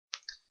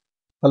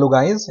Hello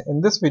guys,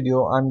 in this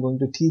video I'm going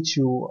to teach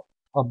you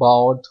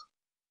about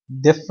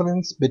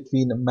difference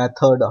between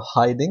method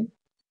hiding,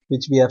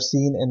 which we have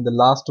seen in the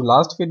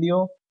last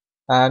video,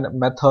 and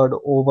method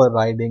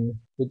overriding,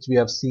 which we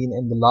have seen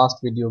in the last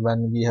video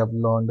when we have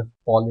learned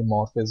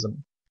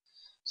polymorphism.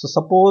 So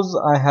suppose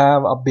I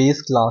have a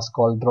base class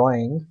called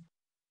drawing.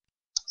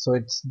 So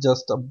it's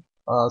just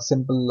a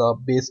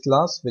simple base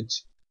class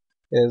which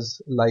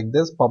is like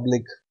this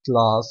public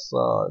class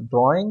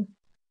drawing,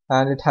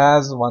 and it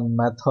has one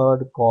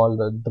method called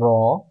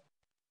draw.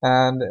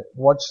 And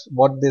what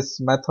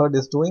this method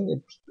is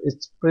doing,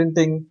 it's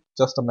printing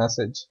just a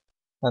message,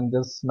 and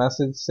this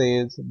message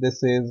says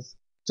this is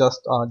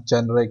just a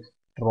generic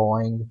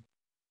drawing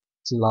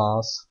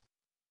class,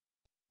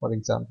 for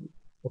example.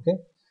 Okay,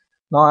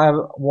 now I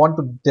want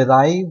to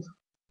derive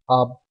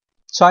a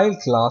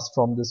child class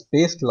from this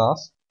base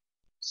class.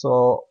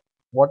 So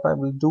what I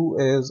will do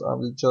is I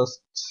will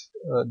just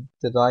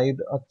derive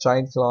a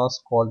child class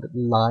called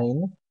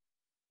line,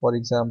 for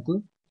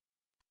example,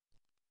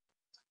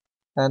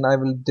 and I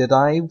will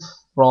derive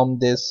from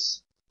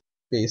this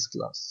base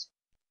class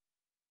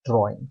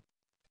drawing.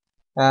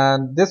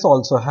 And this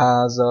also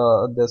has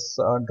this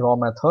draw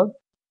method,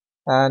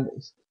 and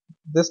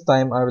this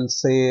time I will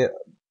say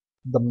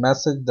the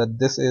message that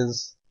this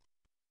is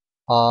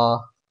a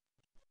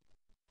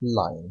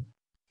line.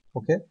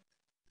 Okay,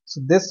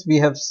 so this we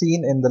have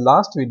seen in the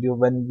last video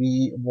when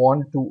we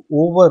want to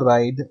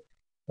override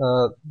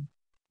uh,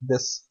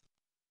 this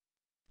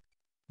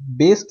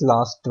base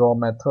class draw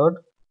method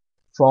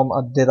from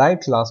a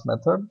derived class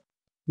method.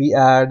 We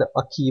add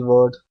a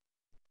keyword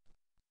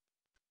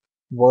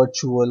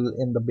virtual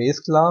in the base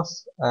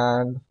class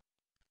and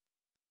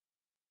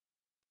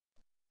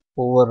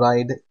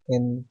override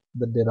in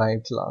the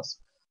derived class.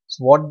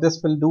 So what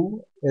this will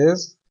do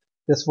is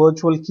this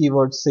virtual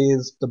keyword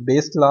says the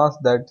base class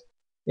that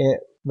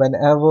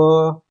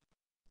whenever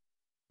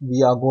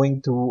we are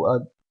going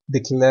to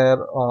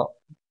declare a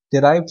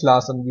derived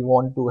class and we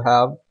want to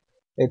have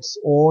its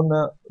own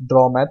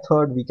draw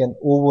method, we can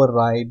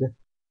override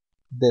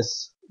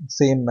this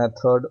same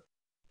method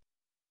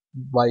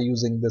by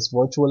using this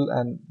virtual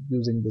and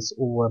using this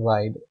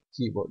override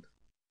keyword.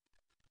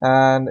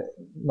 And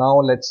now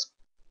let's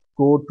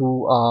go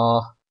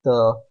to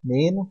the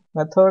main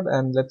method,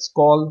 and let's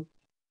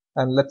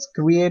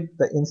create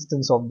the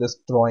instance of this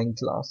drawing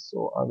class.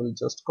 So I will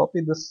just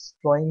copy this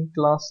drawing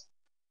class,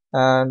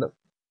 and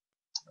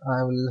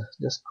I will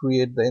just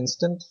create the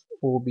instance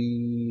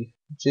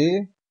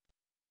obj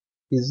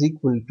is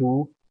equal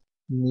to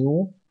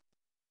new,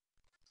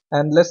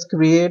 and let's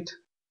create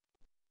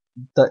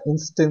the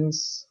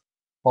instance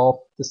of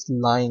this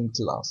line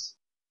class.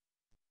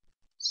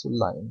 So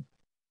line.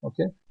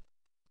 Okay,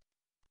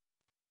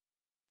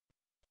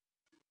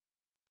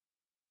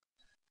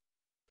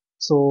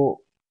 so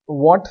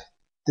what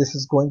this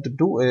is going to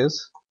do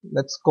is,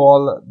 let's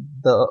call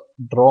the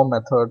draw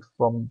method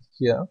from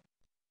here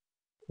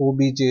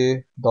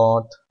obj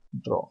dot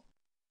draw.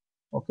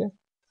 Okay,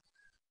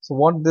 so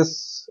what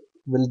this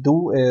will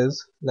do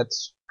is,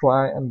 let's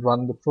try and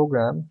run the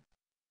program,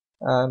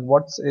 and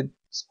what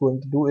it's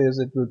going to do is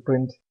it will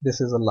print this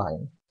is a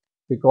line,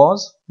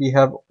 because we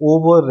have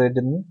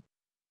overridden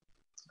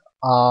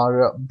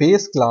our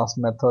base class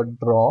method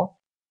draw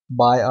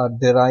by our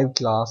derived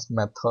class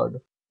method,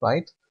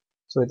 right?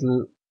 So it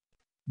will,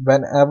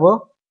 whenever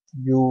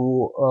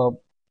you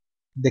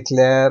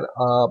declare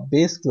a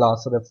base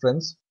class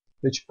reference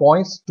which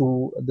points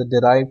to the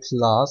derived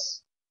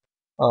class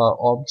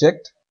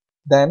object,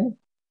 then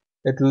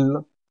it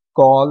will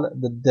call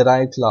the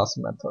derived class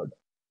method.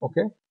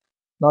 Okay,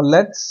 now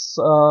let's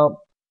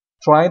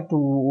try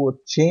to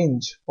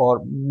change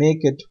or make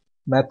it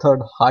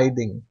method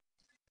hiding.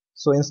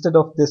 So instead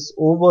of this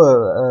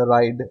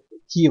override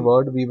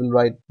keyword, we will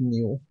write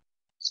new.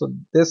 So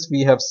this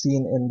we have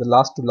seen in the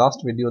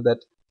last video, that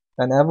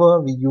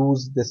whenever we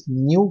use this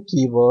new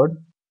keyword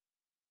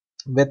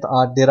with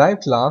our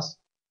derived class,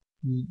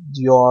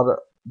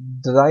 your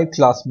derived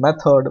class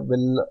method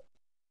will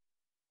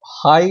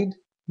hide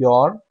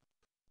your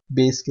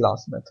base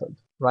class method,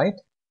 right?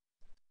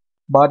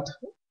 But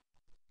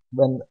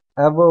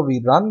whenever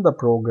we run the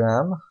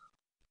program,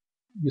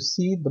 you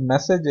see the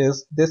message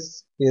is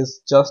this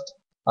is just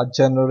a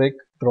generic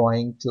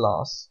drawing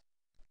class.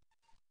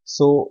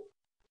 So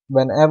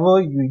whenever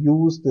you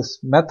use this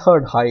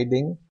method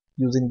hiding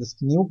using this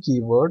new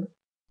keyword,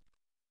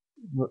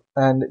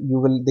 and you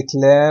will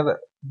declare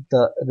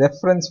the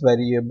reference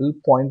variable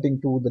pointing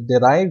to the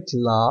derived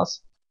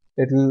class,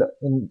 it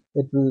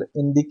will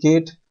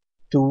indicate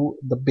to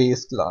the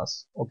base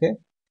class. Okay,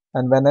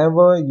 and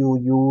whenever you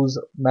use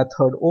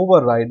method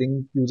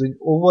overriding using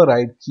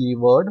override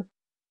keyword,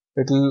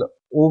 it will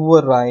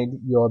override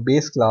your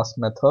base class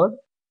method,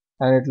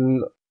 and it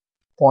will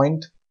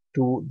point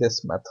to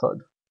this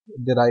method,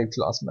 derived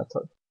class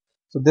method.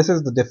 So this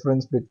is the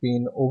difference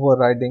between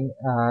overriding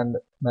and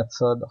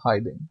method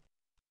hiding.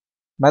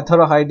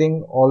 Method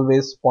hiding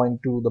always point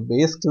to the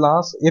base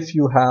class if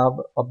you have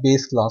a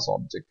base class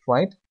object,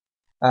 right?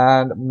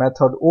 And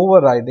method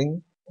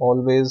overriding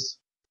always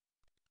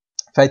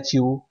fetch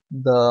you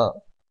the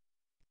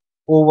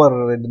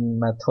overridden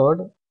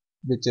method,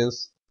 which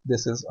is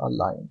this is a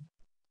line.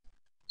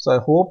 So I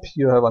hope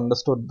you have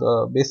understood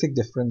the basic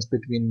difference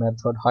between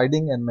method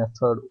hiding and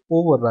method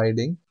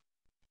overriding,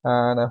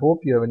 and I hope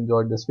you have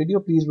enjoyed this video.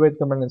 Please rate,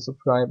 comment and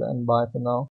subscribe, and bye for now.